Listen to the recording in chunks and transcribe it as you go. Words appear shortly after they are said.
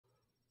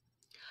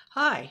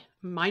Hi,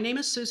 my name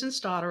is Susan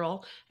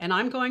Stotterell, and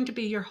I'm going to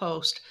be your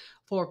host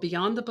for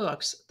Beyond the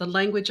Books, The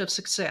Language of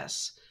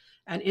Success,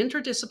 an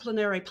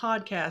interdisciplinary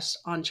podcast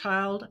on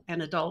child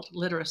and adult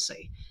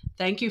literacy.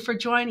 Thank you for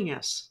joining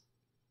us.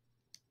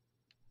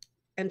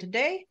 And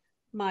today,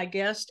 my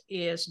guest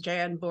is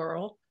Jan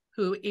Burl,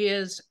 who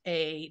is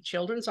a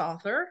children's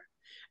author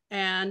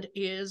and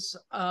is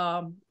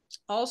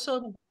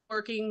also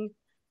working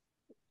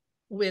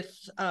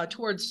with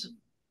towards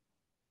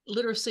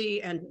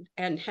literacy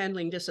and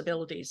handling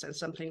disabilities and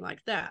something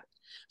like that.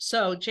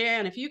 So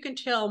Jan, if you can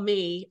tell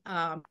me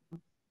how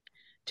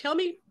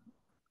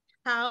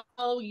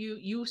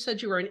you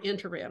said you were an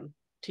interim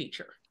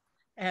teacher,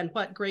 and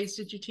what grades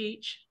did you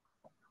teach?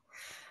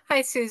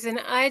 Hi, Susan.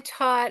 I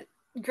taught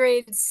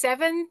grades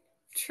 7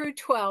 through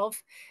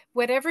 12.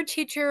 Whatever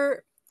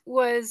teacher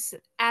was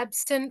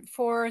absent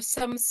for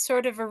some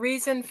sort of a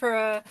reason for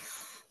a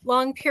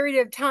long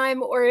period of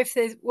time, or if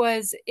it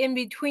was in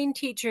between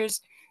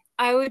teachers,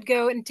 I would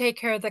go and take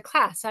care of the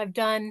class. I've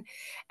done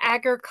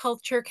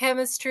agriculture,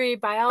 chemistry,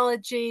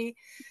 biology,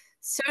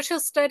 social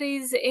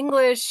studies,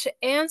 English,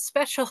 and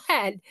special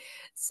ed.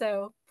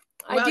 So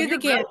I Well, do the you're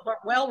gamut.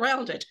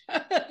 well-rounded.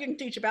 You can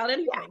teach about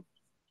anything.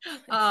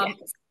 Um,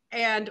 Yes.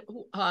 and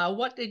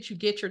what did you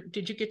get your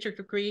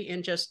degree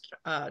in just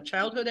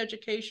childhood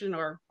education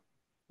or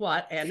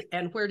what?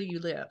 And where do you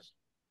live?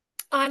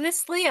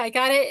 Honestly, I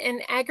got it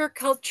in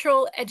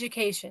agricultural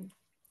education.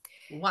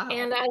 Wow.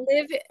 And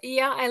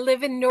I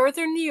live in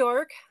northern New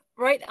York,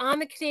 right on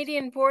the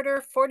Canadian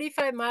border,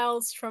 45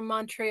 miles from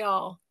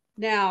Montreal.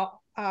 Now,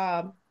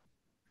 I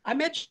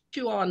met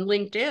you on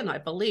LinkedIn, I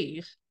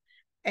believe,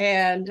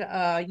 and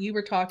you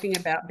were talking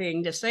about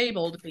being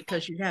disabled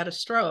because you had a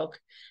stroke.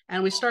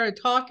 And we started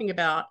talking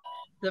about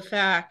the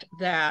fact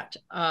that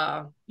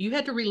you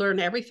had to relearn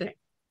everything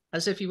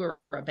as if you were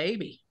a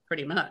baby,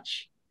 pretty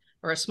much,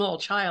 or a small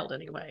child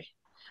anyway.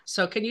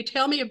 So, can you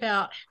tell me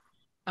about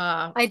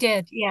uh, I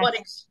did, what yes.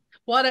 ex-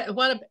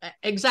 what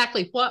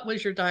exactly what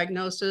was your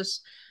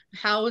diagnosis?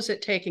 How was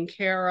it taken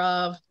care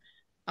of?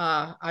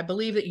 I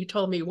believe that you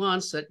told me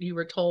once that you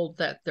were told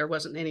that there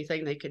wasn't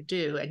anything they could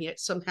do, and yet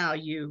somehow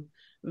you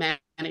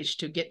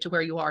managed to get to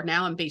where you are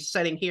now and be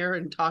sitting here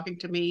and talking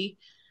to me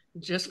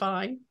just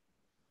fine.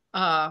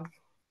 Uh,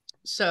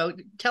 so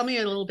tell me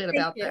a little bit Thank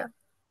about that. you.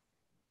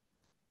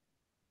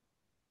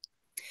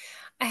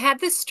 I had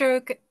this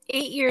stroke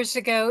 8 years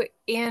ago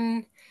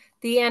in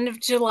the end of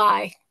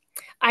July.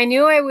 I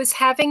knew I was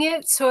having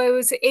it, so I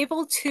was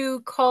able to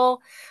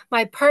call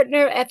my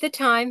partner at the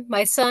time,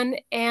 my son,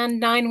 and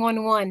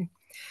 911.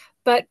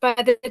 But by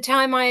the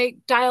time I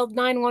dialed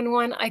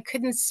 911, I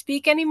couldn't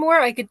speak anymore.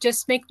 I could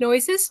just make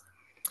noises.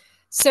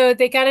 So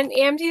they got an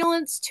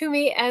ambulance to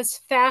me as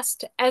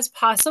fast as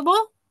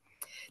possible,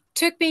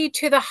 took me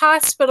to the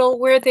hospital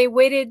where they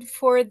waited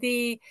for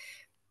the.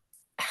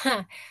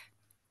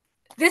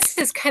 This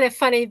is kind of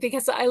funny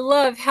because I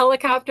love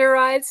helicopter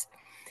rides,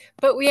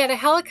 but we had a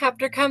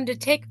helicopter come to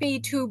take me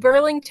to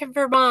Burlington,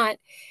 Vermont,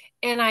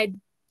 and I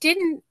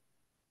didn't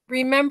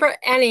remember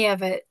any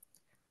of it.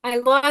 I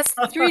lost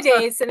 3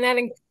 days, and that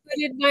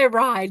included my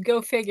ride.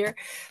 Go figure.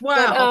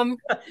 But Wow.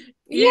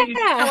 You should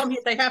tell yeah, them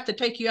they have to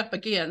take you up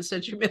again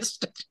since you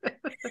missed it.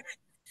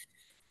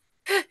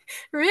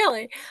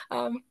 really.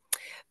 Um,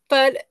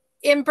 but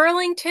in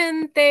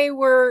Burlington, they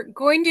were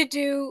going to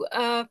do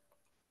a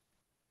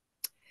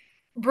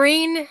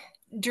brain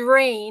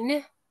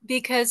drain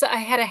because I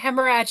had a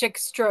hemorrhagic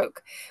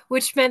stroke,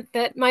 which meant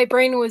that my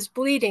brain was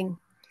bleeding.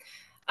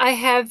 I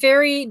have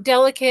very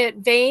delicate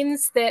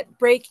veins that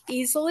break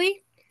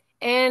easily,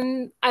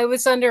 and I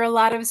was under a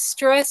lot of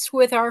stress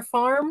with our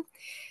farm.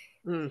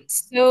 Mm.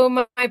 So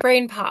my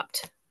brain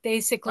popped,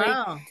 basically.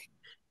 Wow.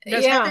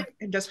 Does Yeah.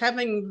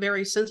 having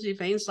very sensitive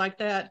veins like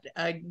that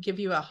give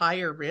you a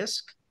higher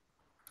risk?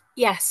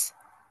 Yes.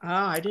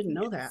 Ah, I didn't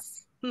know that.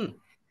 Yes. Hmm.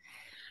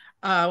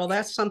 Well,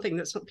 that's something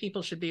that some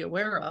people should be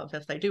aware of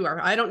if they do. Or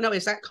I don't know,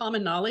 is that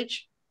common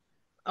knowledge?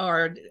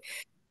 Or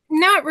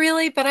Not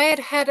really, but I had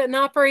had an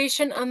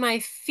operation on my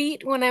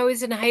feet when I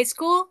was in high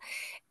school.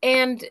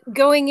 And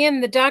going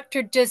in, the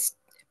doctor just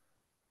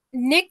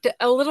nicked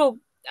a little.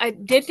 I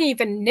didn't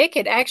even nick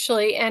it,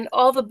 actually. And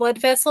all the blood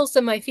vessels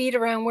in my feet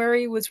around where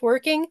he was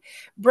working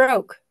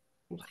broke.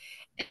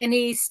 And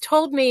he's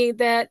told me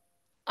that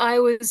I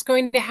was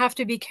going to have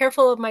to be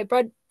careful of my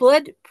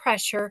blood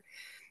pressure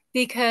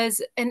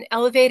because an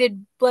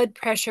elevated blood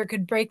pressure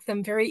could break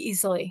them very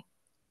easily.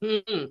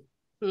 hmm,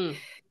 hmm.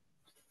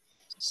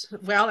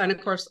 Well, and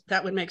of course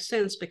that would make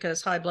sense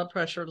because high blood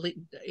pressure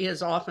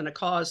is often a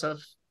cause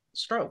of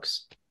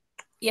strokes.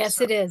 Yes,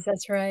 So, it is.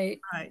 That's right.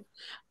 right.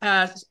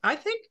 I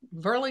think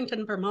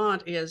Burlington,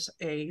 Vermont is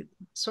a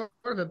sort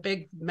of a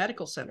big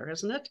medical center,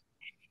 isn't it?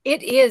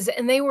 It is.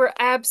 And they were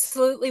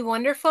absolutely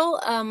wonderful.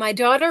 My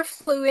daughter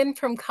flew in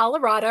from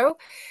Colorado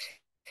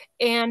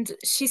and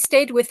she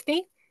stayed with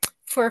me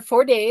for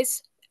 4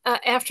 days.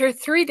 After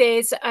 3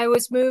 days, I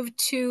was moved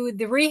to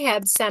the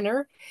rehab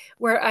center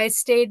where I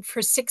stayed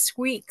for 6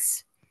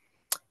 weeks.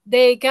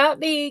 They got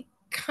me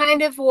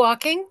kind of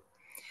walking,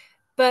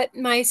 but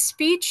my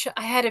speech,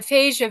 I had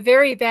aphasia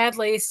very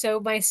badly, so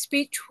my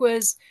speech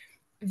was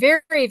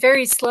very,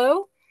 very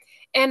slow.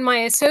 And my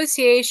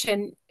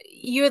association,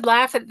 you would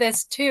laugh at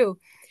this too.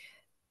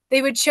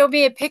 They would show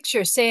me a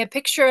picture, say a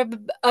picture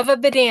of a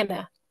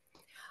banana.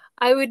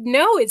 I would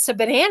know it's a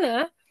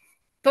banana,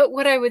 but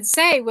what I would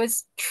say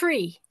was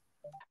tree.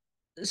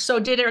 So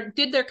did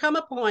there come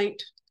a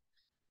point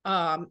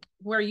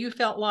where you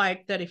felt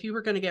like that if you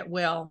were going to get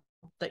well,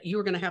 that you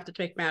were going to have to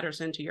take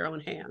matters into your own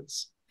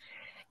hands?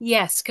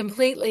 Yes,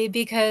 completely,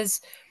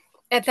 because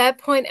at that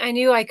point I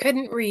knew I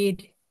couldn't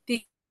read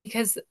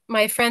because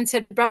my friends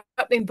had brought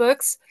me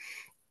books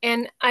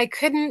and I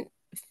couldn't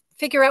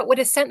figure out what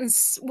a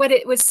sentence, what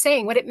it was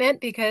saying, what it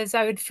meant, because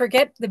I would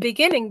forget the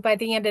beginning by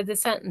the end of the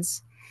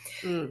sentence.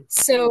 Mm.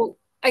 So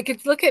I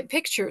could look at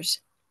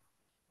pictures.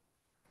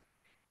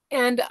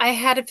 And I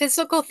had a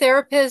physical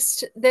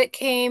therapist that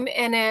came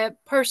and a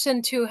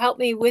person to help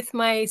me with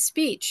my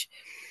speech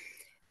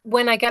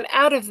when I got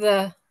out of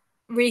the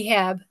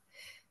rehab,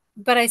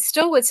 but I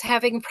still was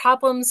having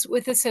problems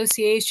with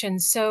association.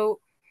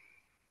 So,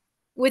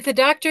 with the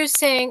doctors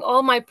saying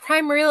all my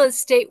prime real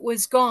estate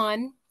was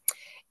gone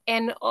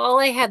and all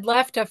I had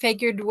left, I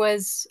figured,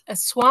 was a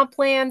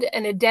swampland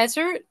and a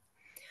desert,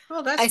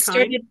 Oh, that's I kind.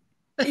 started,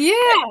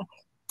 yeah.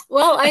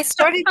 Well, I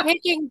started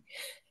taking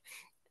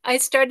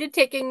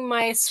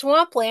my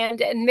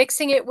swampland and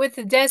mixing it with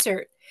the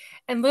desert.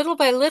 And little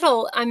by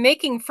little, I'm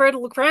making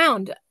fertile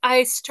ground.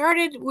 I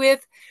started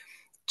with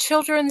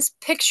children's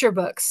picture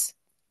books.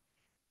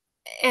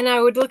 And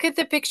I would look at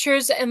the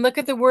pictures and look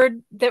at the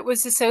word that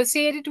was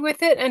associated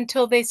with it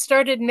until they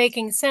started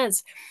making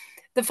sense.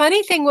 The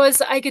funny thing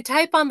was I could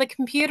type on the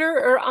computer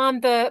or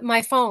on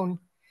my phone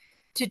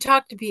to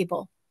talk to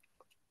people.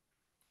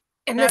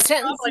 And the That's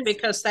probably sentences,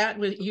 because that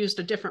used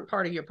a different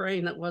part of your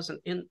brain that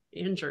wasn't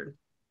injured.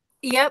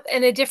 yep,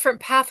 and a different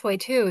pathway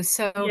too.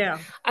 So Yeah.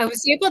 I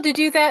was able to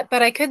do that,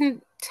 but I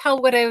couldn't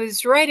tell what I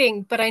was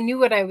writing, but I knew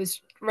what I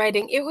was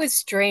writing. It was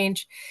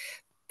strange,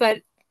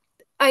 but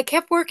I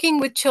kept working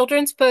with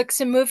children's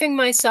books and moving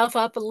myself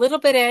up a little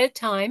bit at a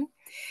time.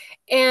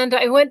 And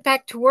I went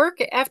back to work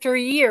after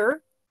a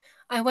year.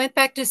 I went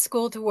back to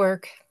school to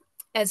work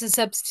as a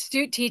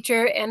substitute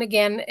teacher and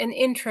again an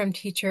interim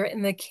teacher.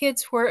 And the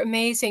kids were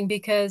amazing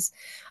because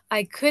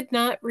I could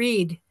not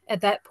read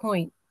at that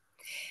point.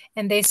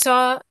 And they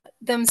saw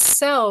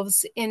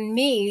themselves in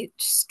me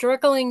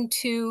struggling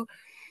to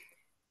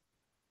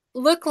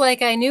look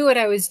like I knew what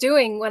I was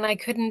doing when I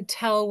couldn't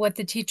tell what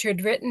the teacher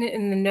had written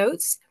in the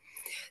notes.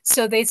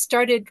 So they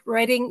started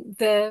writing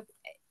the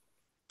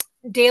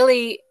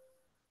daily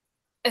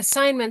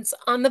assignments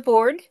on the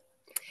board.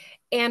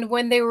 And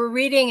when they were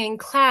reading in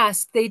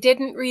class, they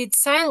didn't read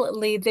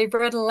silently, they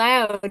read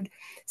aloud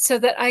so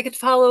that I could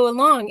follow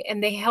along.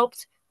 And they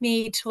helped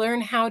me to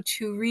learn how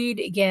to read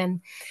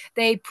again.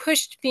 They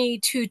pushed me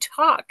to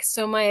talk.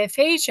 So my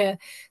aphasia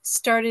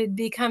started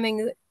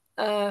becoming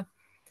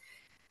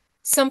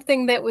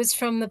something that was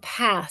from the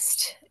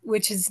past,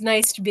 which is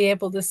nice to be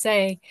able to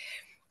say.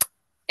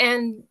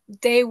 And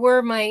they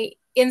were my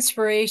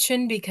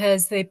inspiration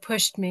because they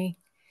pushed me,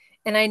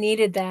 and I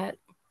needed that.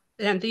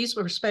 And these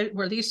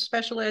were these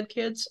special ed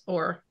kids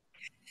or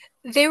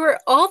They were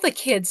all the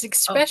kids,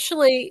 oh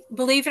especially,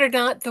 believe it or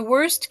not, the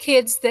worst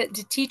kids that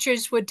the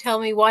teachers would tell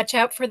me, watch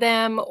out for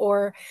them,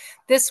 or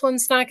this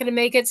one's not going to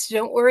make it, so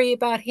don't worry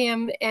about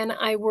him. And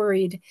I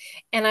worried.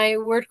 And I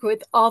worked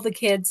with all the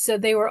kids, so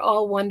they were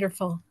all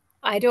wonderful.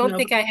 I don't no,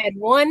 think I had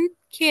one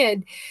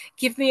kid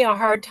give me a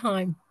hard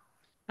time.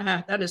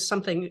 that is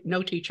something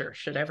no teacher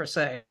should ever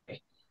say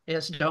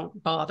is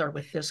don't bother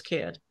with this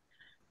kid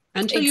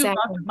until you've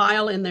walked Exactly. a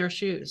mile in their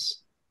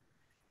shoes.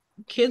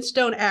 Kids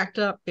don't act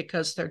up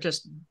because they're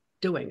just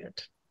doing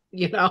it.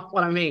 You know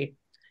what I mean?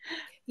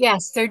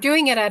 Yes, they're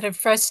doing it out of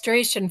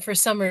frustration for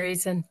some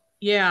reason.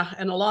 Yeah.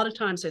 And a lot of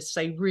times it's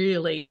they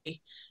really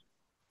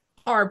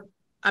are,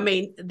 I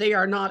mean, they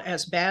are not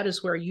as bad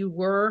as where you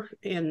were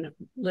in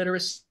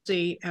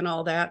literacy and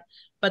all that,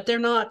 but they're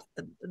not,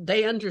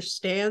 they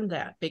understand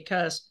that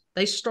because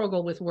they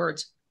struggle with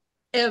words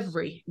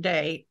every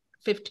day,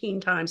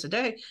 15 times a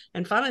day.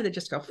 And finally, they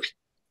just go,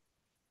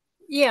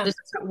 Yeah. this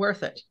isn't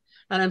worth it.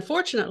 And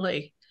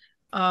unfortunately,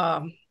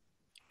 um,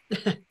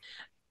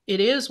 it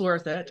is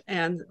worth it.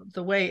 And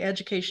the way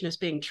education is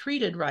being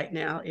treated right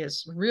now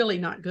is really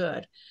not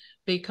good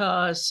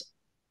because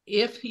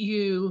if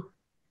you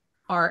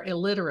are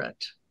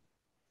illiterate,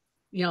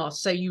 you know,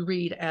 say you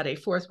read at a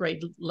fourth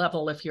grade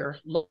level, if you're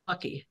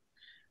lucky,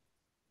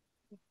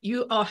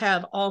 you all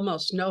have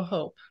almost no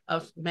hope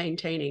of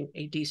maintaining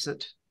a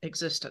decent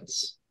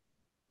existence.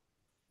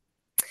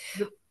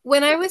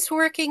 When I was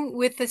working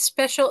with the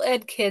special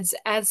ed kids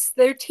as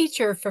their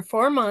teacher for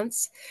 4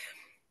 months,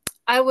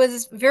 I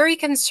was very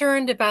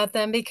concerned about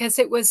them because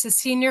it was the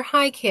senior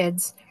high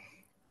kids,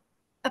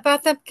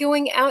 about them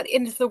going out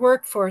into the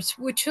workforce,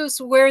 which was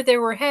where they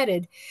were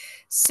headed.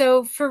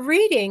 So for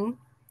reading,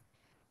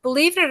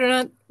 believe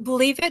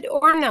it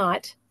or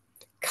not,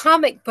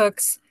 comic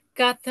books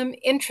got them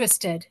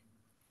interested.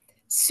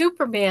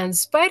 Superman,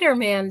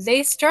 Spider-Man,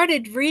 they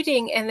started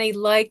reading and they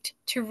liked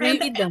to and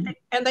read them.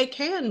 and they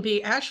can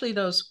be actually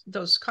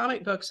those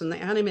comic books and the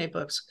anime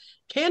books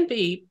can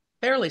be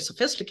fairly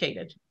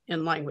sophisticated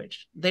in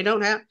language. They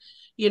don't have,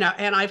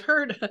 and I've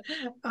heard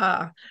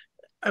uh,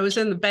 I was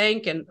in the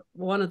bank, and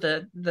one of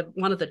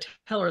the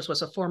tellers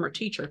was a former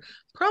teacher.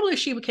 Probably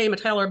she became a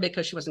teller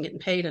because she wasn't getting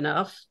paid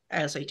enough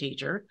as a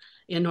teacher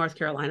in North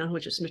Carolina,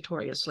 which is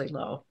notoriously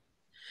low.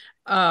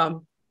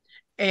 Um,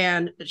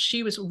 and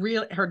she was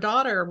real. Her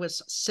daughter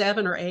was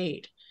 7 or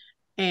 8,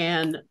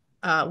 and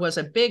was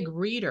a big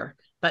reader,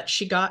 but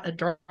she got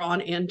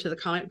drawn into the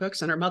comic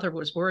books, and her mother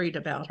was worried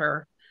about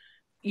her.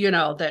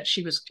 That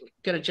she was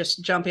going to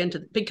just jump into,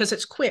 because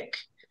it's quick.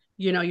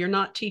 You're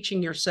not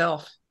teaching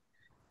yourself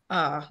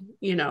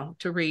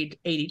to read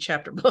 80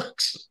 chapter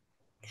books.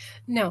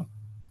 No,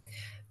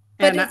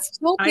 but And it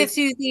still I, gives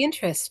you the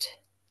interest.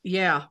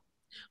 yeah,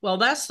 well,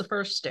 that's the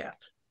first step.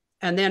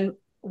 And then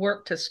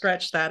work to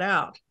stretch that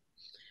out.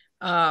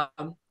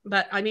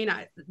 But I mean,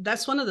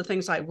 that's one of the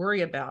things I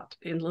worry about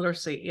in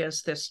literacy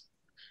is this,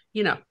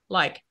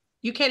 like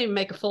you can't even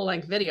make a full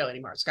length video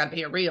anymore. It's got to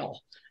be a reel,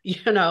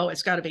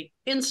 it's got to be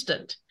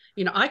instant.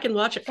 I can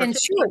watch it for And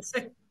 15 short.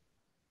 seconds.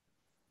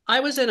 I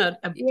was in a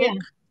Yeah. book.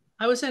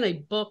 I was in a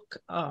book,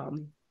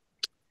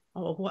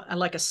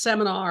 like a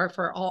seminar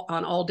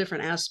on all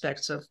different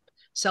aspects of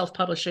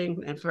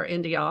self-publishing and for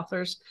indie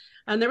authors.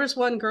 And there was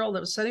one girl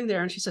that was sitting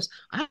there, and she says,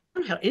 "I don't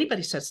know how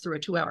anybody sits through a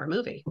 2-hour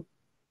movie."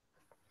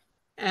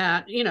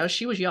 And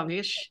she was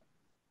youngish,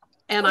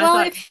 and I Well,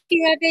 thought, if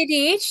you have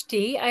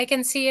ADHD, I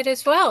can see it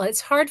as well.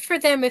 It's hard for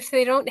them if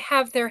they don't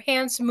have their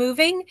hands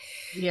moving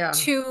yeah,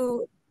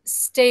 to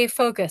stay I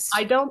focused.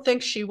 don't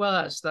think she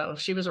was, though.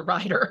 She was a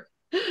writer,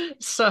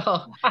 so,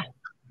 Ah,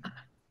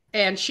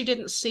 and she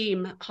didn't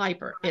seem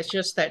hyper. It's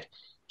just that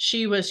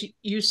she was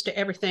used to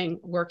everything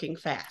working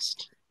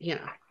fast.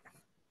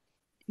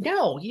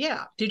 No,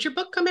 yeah. Did your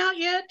book come out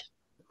yet?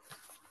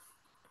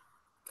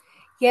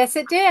 yes,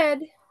 it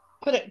did.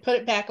 Put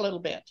it back a little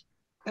bit.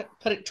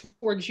 Put it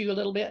towards you a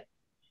little bit.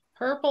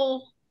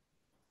 Purple.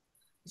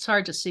 It's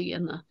hard to see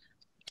in the.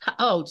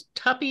 Oh,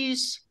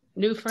 Tuppy's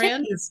new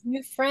friend. Tippy's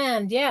new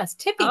friend. Yes,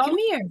 Tippy, come Oh,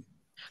 here.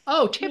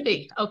 oh, Come here.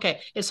 Tippy.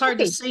 Okay, it's hard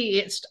to Tippy. see.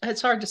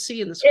 It's hard to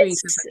see in the screen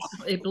because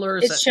It's it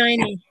blurs it's it.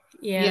 shiny.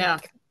 Yeah. Yeah.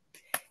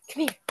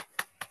 Come here.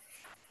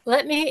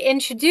 Let me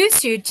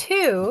introduce you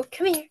to.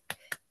 Come here.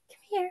 Come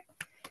here.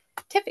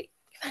 Tippy.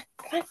 Come on.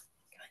 Come on.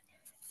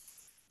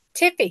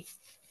 Tippy.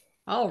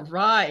 All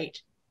right.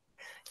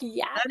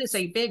 Yeah. That is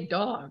a big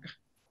dog.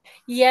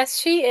 Yes,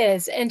 she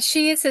is. And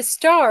she is a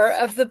star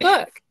of the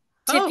book,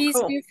 Oh, Tippy's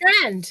cool. new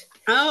friend.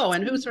 Oh,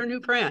 and who's her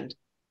new friend?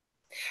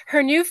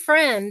 Her new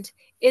friend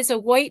is a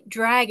white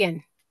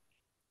dragon.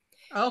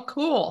 Oh,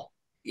 cool.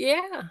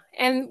 Yeah.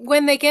 And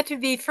when they get to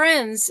be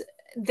friends,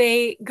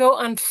 they go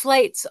on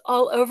flights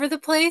all over the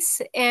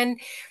place. And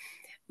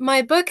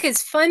my book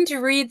is fun to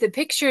read. The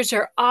pictures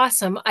are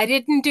awesome. I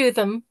didn't do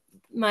them.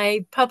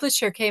 My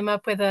publisher came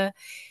up with a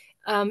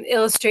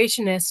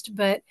illustrationist,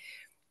 but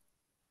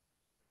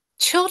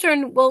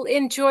children will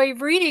enjoy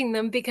reading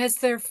them because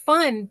they're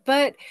fun.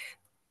 But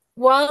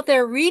while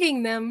they're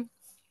reading them,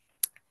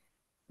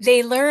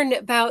 they learn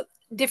about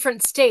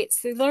different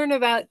states, they learn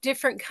about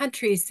different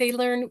countries, they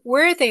learn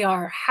where they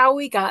are, how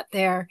we got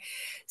there.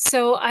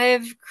 So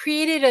I've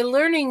created a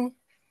learning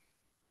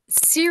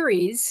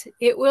series.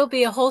 It will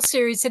be a whole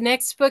series. The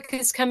next book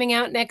is coming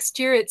out next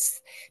year.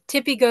 It's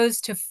Tippy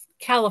Goes to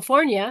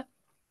California.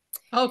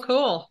 Oh,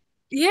 cool.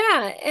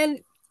 Yeah, and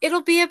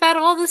it'll be about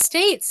all the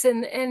states,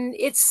 and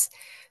it's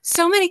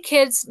so many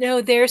kids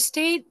know their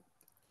state.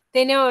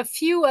 They know a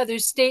few other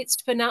states,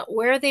 but not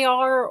where they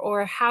are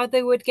or how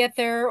they would get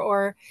there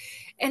or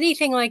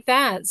anything like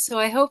that. So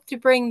I hope to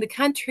bring the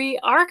country,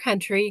 our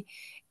country,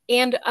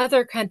 and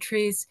other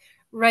countries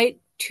right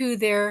to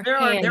their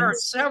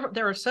hands.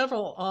 There are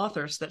several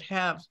authors that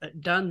have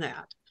done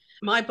that.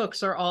 My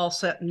books are all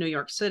set in New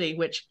York City,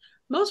 which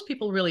most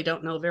people really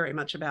don't know very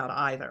much about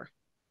either.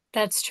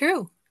 That's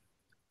true.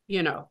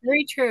 You know,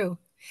 Very true.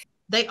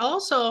 they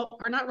also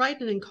are not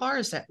riding in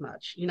cars that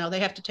much. They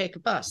have to take a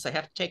bus, they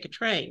have to take a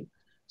train.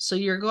 So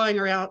you're going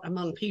around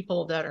among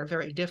people that are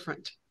very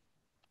different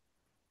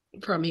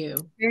from you.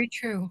 Very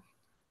true.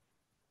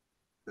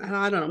 And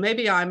I don't know,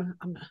 maybe I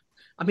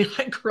mean,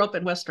 I grew up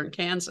in Western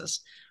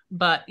Kansas,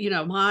 but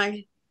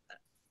my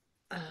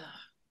uh,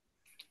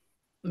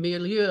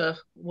 milieu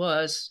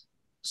was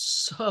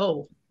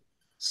so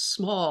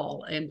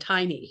small and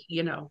tiny.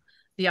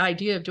 The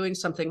idea of doing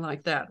something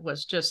like that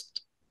was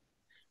just,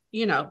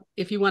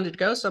 if you wanted to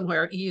go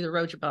somewhere, you either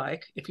rode your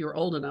bike if you were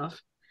old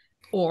enough,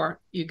 or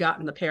you got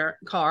in the parent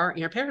car and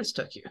your parents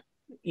took you.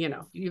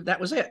 That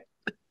was it.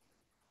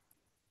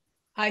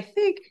 I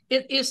think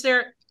it is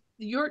there.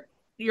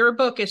 Your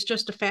book is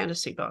just a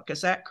fantasy book.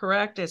 Is that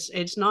correct?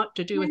 It's not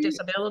to do with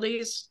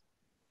disabilities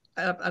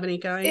of any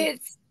kind.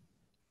 It's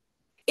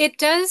It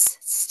does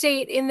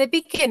state in the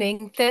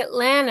beginning that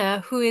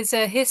Lana, who is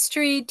a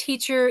history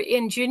teacher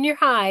in junior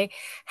high,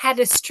 had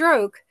a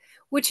stroke,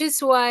 which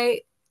is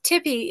why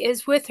Tippy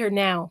is with her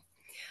now.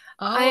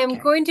 I Oh, am okay.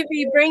 going to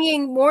be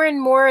bringing more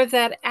and more of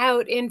that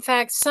out. In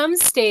fact, some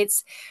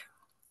states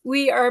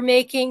we are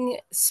making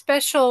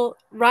special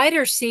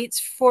rider seats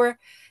for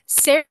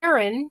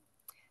Sarin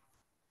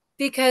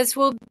because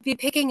we'll be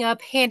picking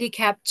up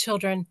handicapped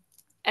children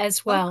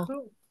as Oh, well.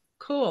 cool.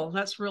 Cool.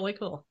 That's really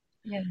cool.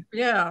 Yeah.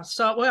 Yeah.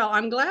 So, well,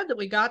 I'm glad that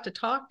we got to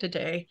talk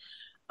today.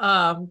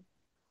 Um,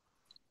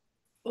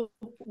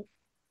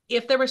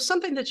 if there was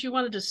something that you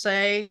wanted to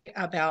say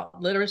about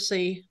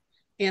literacy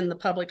in the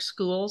public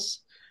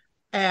schools,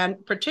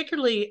 and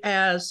particularly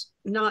as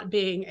not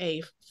being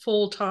a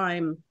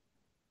full-time,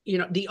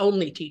 the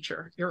only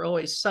teacher, you're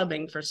always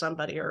subbing for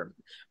somebody or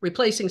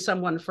replacing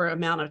someone for an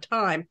amount of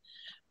time.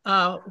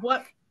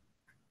 What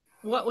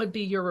would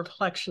be your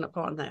reflection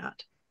upon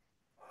that?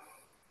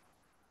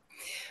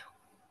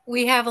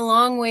 We have a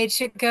long way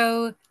to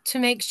go to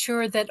make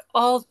sure that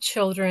all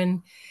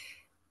children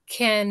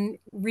can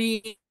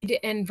read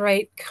and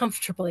write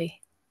comfortably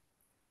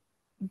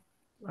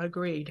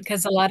Agreed.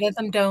 because a lot of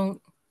them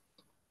don't.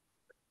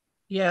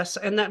 Yes,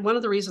 and that one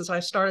of the reasons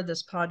I started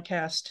this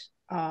podcast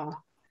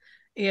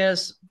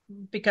is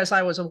because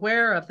I was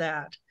aware of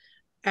that.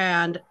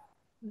 And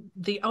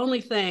the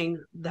only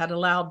thing that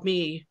allowed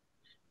me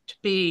to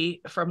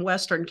be from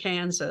Western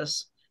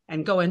Kansas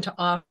and go into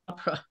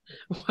opera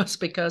was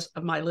because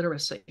of my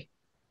literacy.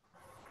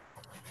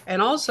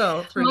 And My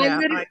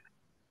lit-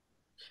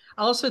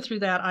 also through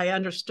that I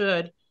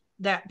understood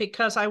that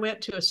because I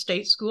went to a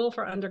state school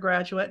for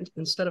undergraduate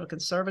instead of a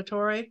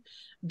conservatory,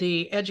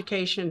 the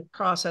education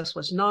process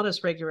was not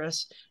as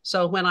rigorous.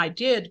 So when I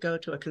did go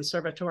to a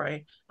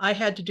conservatory, I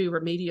had to do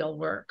remedial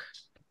work,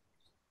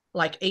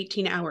 like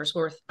 18 hours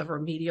worth of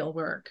remedial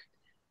work,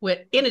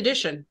 in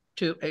addition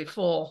to a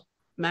full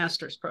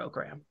master's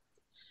program.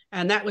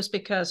 And that was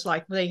because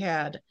like they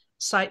had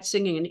sight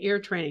singing and ear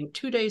training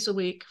 2 days a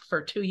week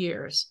for 2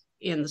 years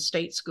in the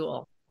state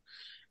school.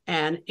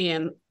 And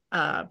in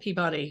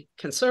Peabody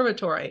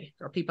Conservatory,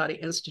 or Peabody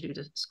Institute,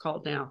 it's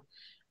called now,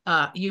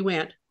 you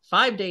went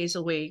 5 days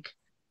a week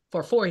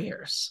for 4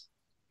 years.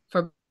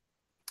 For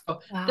There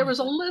wow. was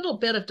a little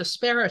bit of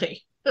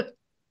disparity,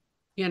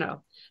 you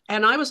know.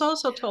 And I was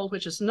also told,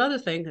 which is another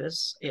thing that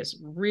is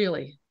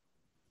really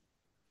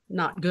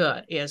not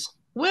good, is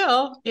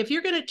well, if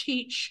you're going to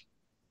teach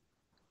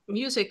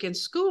music in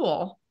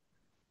school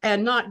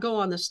and not go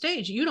on the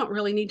stage, you don't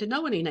really need to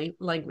know any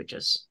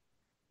languages.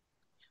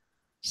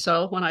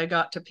 So when I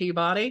got to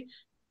Peabody,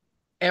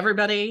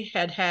 everybody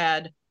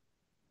had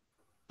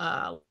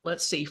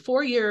let's see,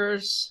 4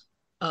 years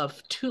of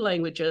two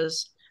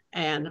languages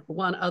and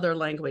one other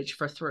language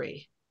for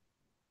three.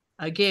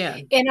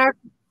 Again,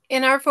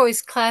 In our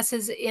voice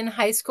classes in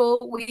high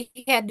school, we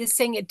had to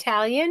sing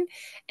Italian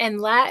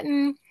and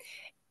Latin,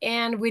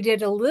 and we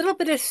did a little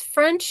bit of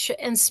French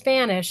and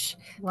Spanish,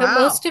 but wow,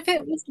 most of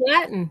it was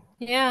Latin.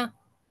 Yeah.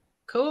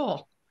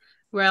 cool.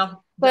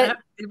 Well, But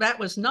that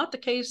was not the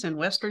case in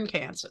Western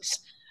Kansas.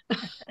 I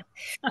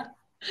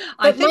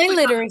but think my we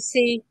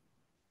literacy,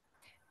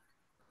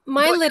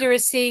 my go.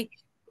 literacy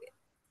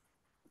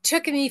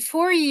took me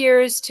 4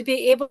 years to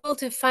be able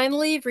to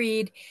finally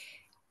read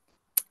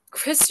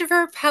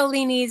Christopher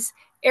Paolini's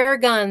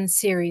Aragon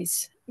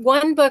series,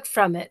 one book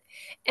from it.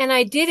 And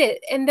I did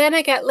it. And then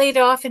I got laid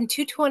off in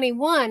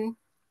 2021.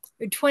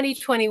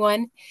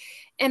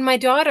 And my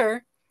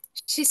daughter,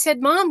 she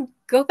said, Mom,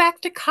 go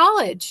back to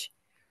college.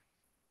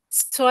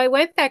 So I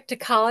went back to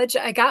college.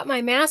 I got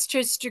my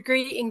master's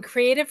degree in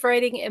creative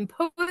writing and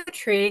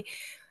poetry,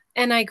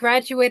 and I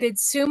graduated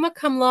summa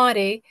cum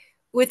laude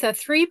with a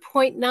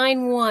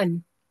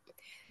 3.91.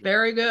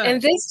 Very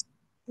And good.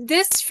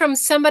 this from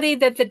somebody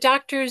that the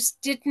doctors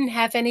didn't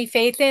have any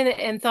faith in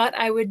and thought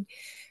I would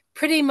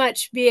pretty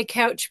much be a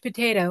couch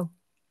potato.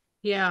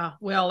 Yeah.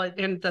 Well,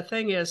 and the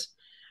thing is,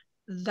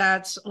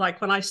 that's like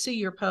when I see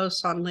your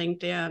posts on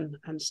LinkedIn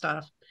and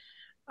stuff,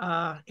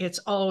 it's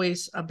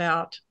always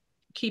about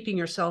keeping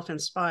yourself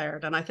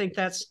inspired. And I think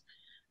that's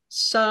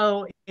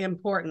so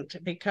important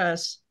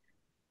because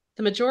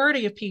the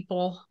majority of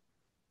people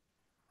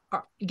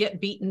get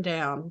beaten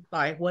down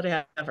by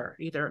whatever,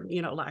 either,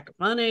 lack of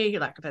money,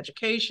 lack of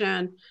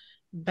education,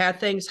 bad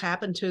things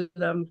happen to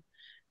them.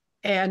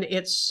 And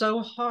it's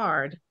so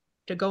hard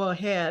to go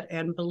ahead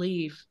and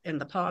believe in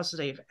the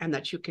positive and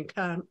that you can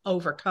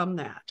overcome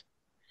that.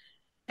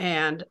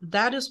 And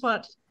that is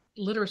what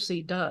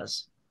literacy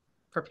does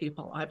for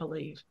people, I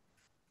believe.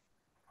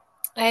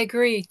 I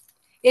agree.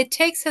 It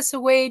takes us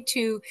away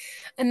to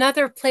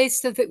another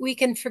place so that we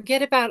can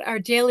forget about our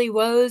daily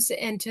woes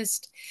and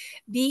just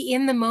be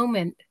in the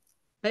moment.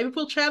 Maybe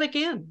we'll chat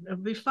again. It'll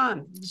be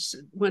fun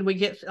when we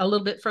get a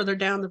little bit further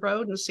down the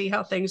road and see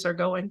how things are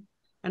going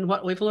and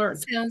what we've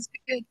learned. Sounds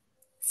good. All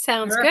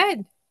Sounds right.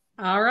 good.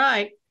 All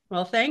right.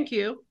 Well, thank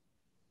you.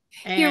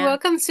 You're And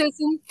welcome,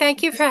 Susan.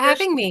 Thank you for Miss Trish,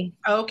 having me.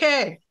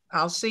 okay.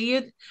 I'll see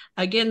you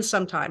again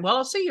sometime. Well,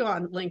 I'll see you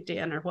on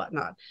LinkedIn or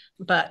whatnot.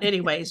 But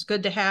anyways,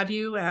 good to have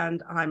you.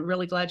 And I'm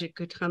really glad you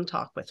could come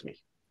talk with me.